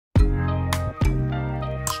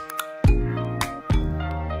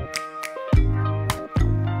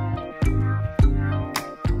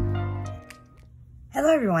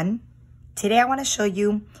Hello everyone. Today I want to show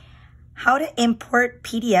you how to import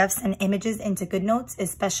PDFs and images into GoodNotes,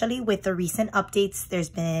 especially with the recent updates. There's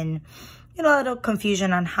been, a little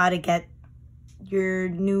confusion on how to get your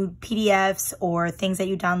new PDFs or things that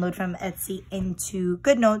you download from Etsy into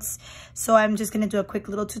GoodNotes. So I'm just going to do a quick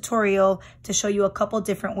little tutorial to show you a couple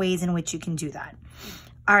different ways in which you can do that.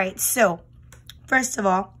 All right, so first of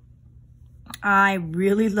all, I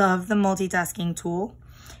really love the multitasking tool.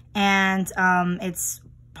 And it's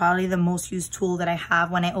probably the most used tool that I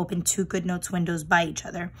have when I open two GoodNotes windows by each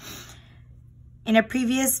other. In a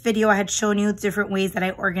previous video, I had shown you different ways that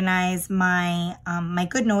I organize my my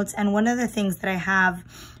GoodNotes, and one of the things that I have,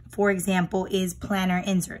 for example, is planner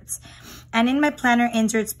inserts. And in my planner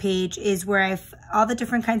inserts page is where all the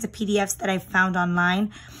different kinds of PDFs that I've found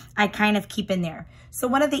online, I kind of keep in there. So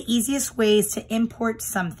one of the easiest ways to import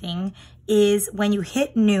something is when you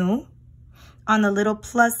hit new on the little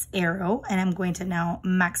plus arrow, and I'm going to now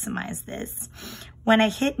maximize this. When I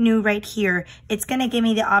hit new right here, it's going to give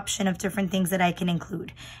me the option of different things that I can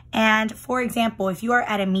include. And for example, if you are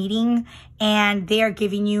at a meeting and they are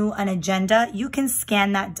giving you an agenda, you can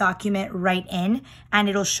scan that document right in and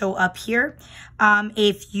it'll show up here.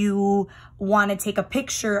 If you want to take a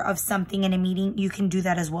picture of something in a meeting, you can do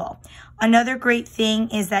that as well. Another great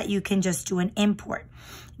thing is that you can just do an import.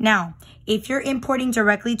 Now, if you're importing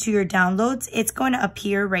directly to your downloads, it's going to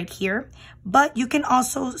appear right here, but you can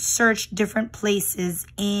also search different places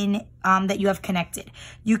in that you have connected.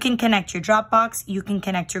 You can connect your Dropbox, you can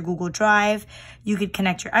connect your Google Drive, you could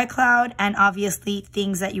connect your iCloud, and obviously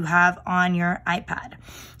things that you have on your iPad.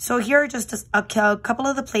 So here are just a couple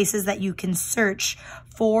of the places that you can search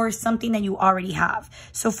for something that you already have.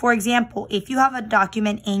 So for example, if you have a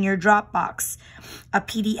document in your Dropbox, a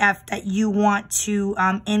PDF that you want to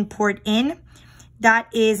import in, that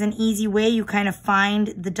is an easy way. You kind of find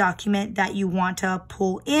the document that you want to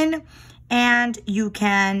pull in and you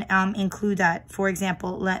can include that. For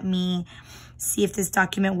example, let me see if this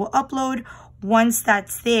document will upload. Once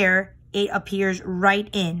that's there, it appears right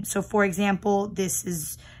in. So for example, this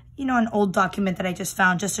is an old document that I just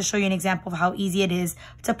found, just to show you an example of how easy it is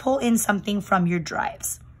to pull in something from your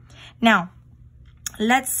drives. Now,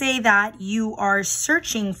 let's say that you are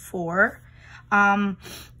searching for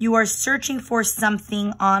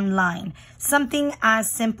something online, something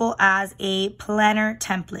as simple as a planner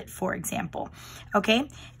template, for example. Okay,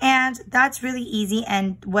 and that's really easy.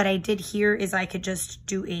 And what I did here is I could just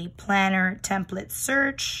do a planner template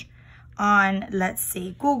search on, let's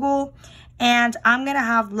say, Google, and I'm gonna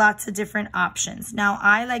have lots of different options. Now,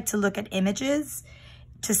 I like to look at images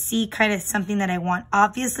to see kind of something that I want.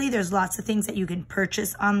 Obviously, there's lots of things that you can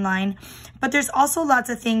purchase online, but there's also lots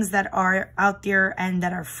of things that are out there and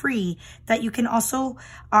that are free that you can also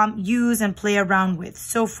use and play around with.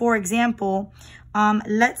 So for example,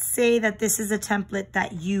 let's say that this is a template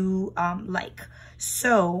that you like.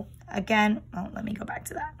 So again, let me go back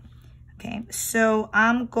to that. Okay, so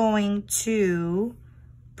I'm going to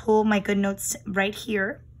pull my GoodNotes right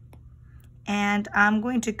here. And I'm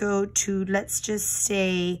going to go to, let's just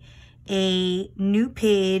say, a new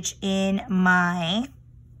page in my,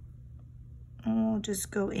 we'll just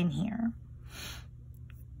go in here.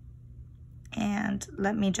 And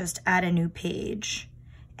let me just add a new page.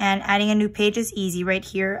 And adding a new page is easy right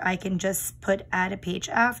here. I can just put add a page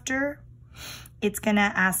after. It's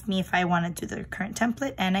gonna ask me if I want to do the current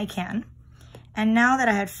template, and I can. And now that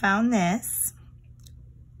I had found this,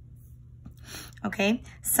 okay,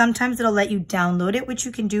 sometimes it'll let you download it, which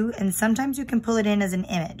you can do, and sometimes you can pull it in as an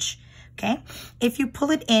image, okay? If you pull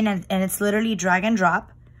it in and it's literally drag and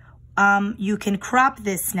drop, you can crop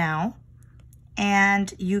this now,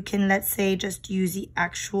 and you can, let's say, just use the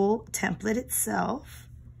actual template itself,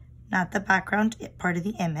 not the background part of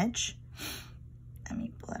the image. Let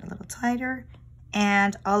me pull it a little tighter,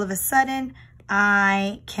 and all of a sudden,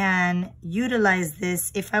 I can utilize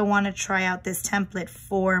this if I want to try out this template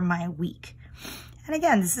for my week. And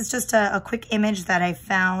again, this is just a quick image that I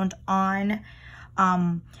found on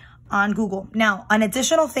Google. Now, an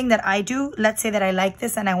additional thing that I do, let's say that I like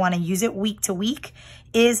this and I want to use it week to week,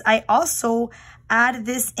 is I also add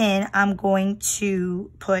this in. I'm going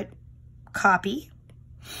to put copy,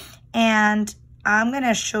 and I'm going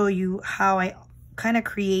to show you how I kind of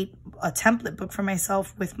create a template book for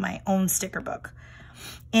myself with my own sticker book.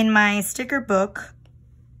 In my sticker book,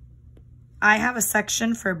 I have a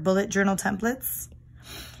section for bullet journal templates.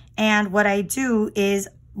 And what I do is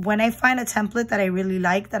when I find a template that I really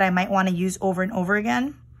like that I might want to use over and over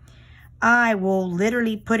again, I will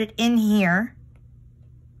literally put it in here.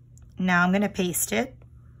 Now I'm going to paste it.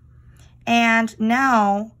 And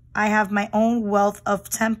now I have my own wealth of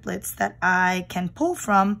templates that I can pull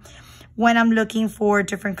from when I'm looking for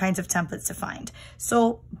different kinds of templates to find.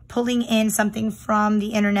 So pulling in something from the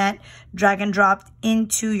internet, drag and drop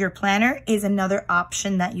into your planner is another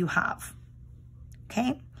option that you have.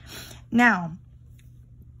 Okay. Now,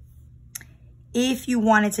 if you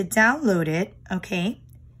wanted to download it, okay.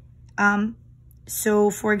 So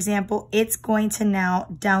for example, it's going to now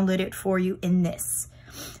download it for you in this.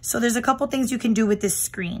 So there's a couple things you can do with this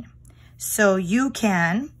screen. So you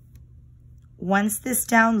can, once this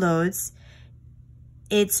downloads,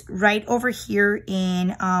 it's right over here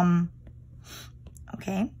in,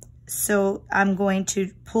 okay. So I'm going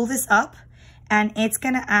to pull this up and it's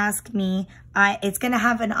going to ask me, it's going to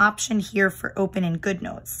have an option here for open in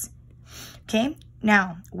GoodNotes. Okay.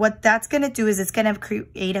 Now what that's going to do is it's going to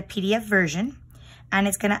create a PDF version and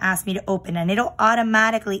it's going to ask me to open, and it'll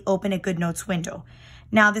automatically open a GoodNotes window.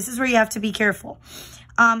 Now this is where you have to be careful.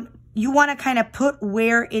 You want to kind of put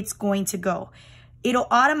where it's going to go. It'll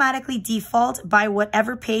automatically default by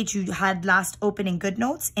whatever page you had last opened in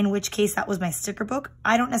GoodNotes, in which case that was my sticker book.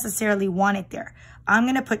 I don't necessarily want it there. I'm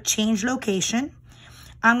going to put change location.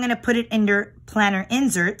 I'm going to put it under planner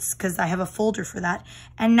inserts because I have a folder for that.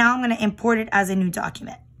 And now I'm going to import it as a new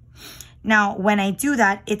document. Now, when I do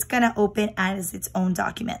that, it's going to open as its own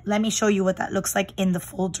document. Let me show you what that looks like in the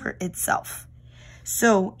folder itself.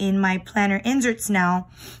 So in my planner inserts now,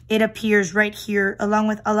 it appears right here along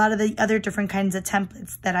with a lot of the other different kinds of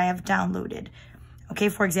templates that I have downloaded. Okay,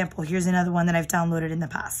 for example, here's another one that I've downloaded in the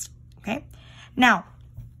past. Okay, now,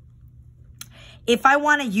 if I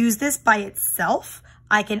want to use this by itself,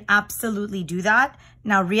 I can absolutely do that.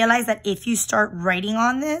 Now realize that if you start writing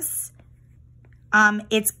on this,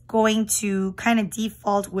 it's going to kind of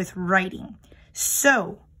default with writing.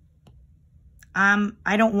 So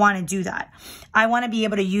I don't want to do that. I want to be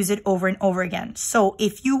able to use it over and over again. So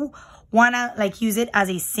if you want to like use it as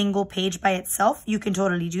a single page by itself, you can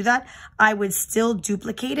totally do that. I would still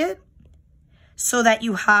duplicate it so that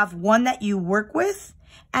you have one that you work with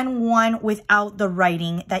and one without the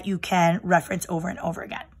writing that you can reference over and over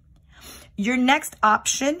again. Your next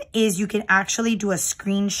option is you can actually do a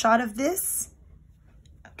screenshot of this.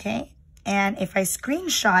 Okay. And if I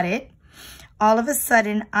screenshot it, all of a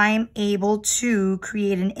sudden I'm able to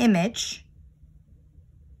create an image.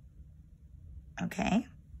 Okay.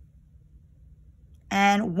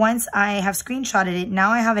 And once I have screenshotted it,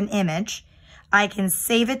 now I have an image. I can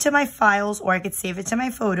save it to my files or I could save it to my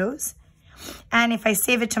photos. And if I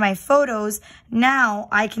save it to my photos, now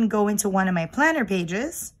I can go into one of my planner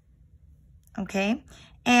pages. Okay.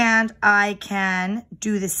 And I can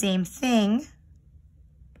do the same thing.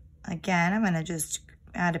 Again, I'm going to just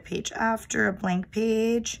add a page after a blank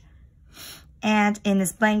page. And in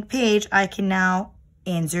this blank page, I can now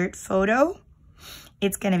insert photo.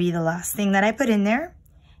 It's going to be the last thing that I put in there.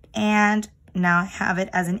 And now I have it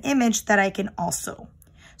as an image that I can also.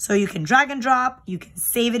 So you can drag and drop. You can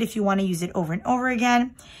save it if you want to use it over and over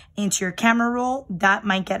again into your camera roll. That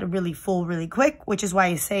might get really full really quick, which is why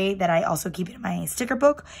I say that I also keep it in my sticker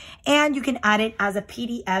book. And you can add it as a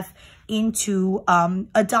PDF into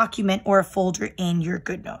a document or a folder in your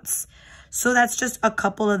GoodNotes. So that's just a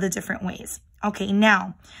couple of the different ways. Okay,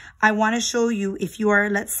 now I want to show you if you are,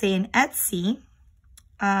 let's say, in Etsy.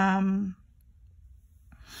 I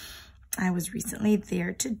was recently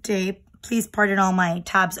there today. Please pardon all my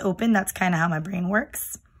tabs open. That's kind of how my brain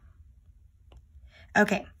works.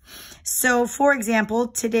 Okay, so for example,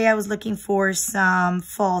 today I was looking for some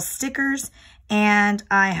fall stickers and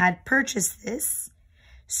I had purchased this.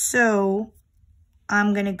 So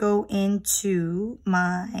I'm going to go into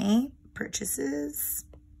my purchases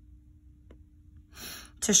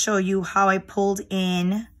to show you how I pulled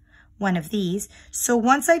in one of these. So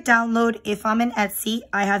once I download, if I'm in Etsy,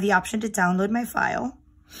 I have the option to download my file.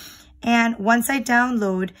 And once I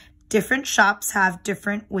download, different shops have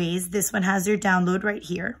different ways. This one has their download right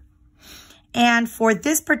here. And for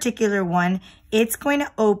this particular one, it's going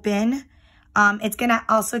to open, it's going to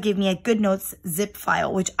also give me a GoodNotes zip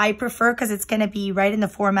file, which I prefer because it's going to be right in the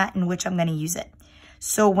format in which I'm going to use it.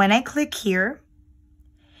 So when I click here,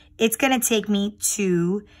 it's going to take me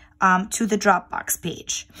to the Dropbox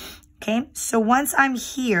page. Okay, so once I'm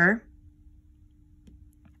here,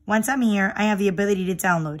 I have the ability to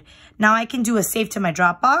download. Now I can do a save to my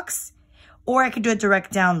Dropbox, or I could do a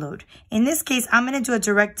direct download. In this case, I'm going to do a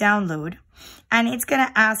direct download, and it's going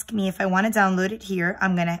to ask me if I want to download it here.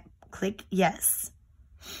 I'm going to click yes.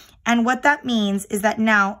 And what that means is that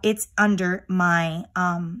now it's under my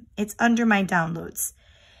downloads.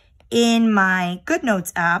 In my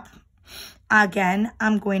GoodNotes app, Again,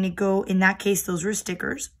 I'm going to go, in that case, those were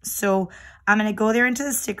stickers. So I'm going to go there into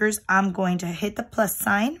the stickers. I'm going to hit the plus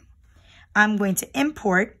sign. I'm going to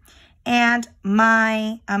import, and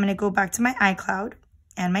I'm going to go back to my iCloud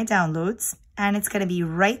and my downloads, and it's going to be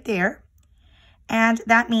right there. And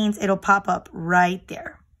that means it'll pop up right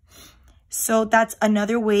there. So that's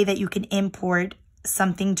another way that you can import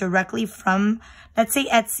something directly from, let's say,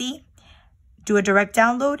 Etsy. Do a direct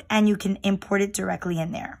download, and you can import it directly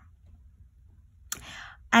in there.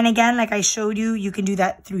 And again, like I showed you, you can do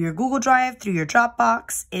that through your Google Drive, through your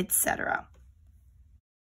Dropbox, etc.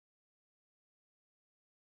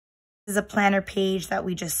 This is a planner page that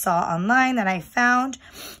we just saw online that I found.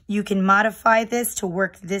 You can modify this to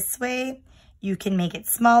work this way. You can make it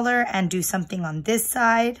smaller and do something on this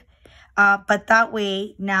side. But that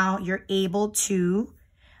way, now you're able to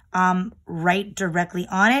write directly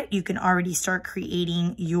on it. You can already start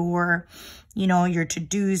creating your, your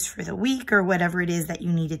to-dos for the week or whatever it is that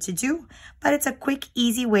you needed to do. But it's a quick,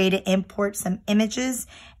 easy way to import some images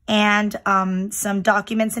and some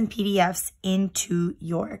documents and PDFs into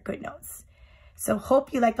your GoodNotes. So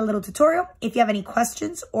hope you liked the little tutorial. If you have any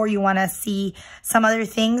questions or you want to see some other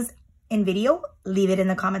things in video, leave it in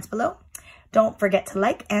the comments below. Don't forget to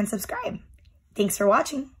like and subscribe. Thanks for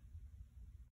watching.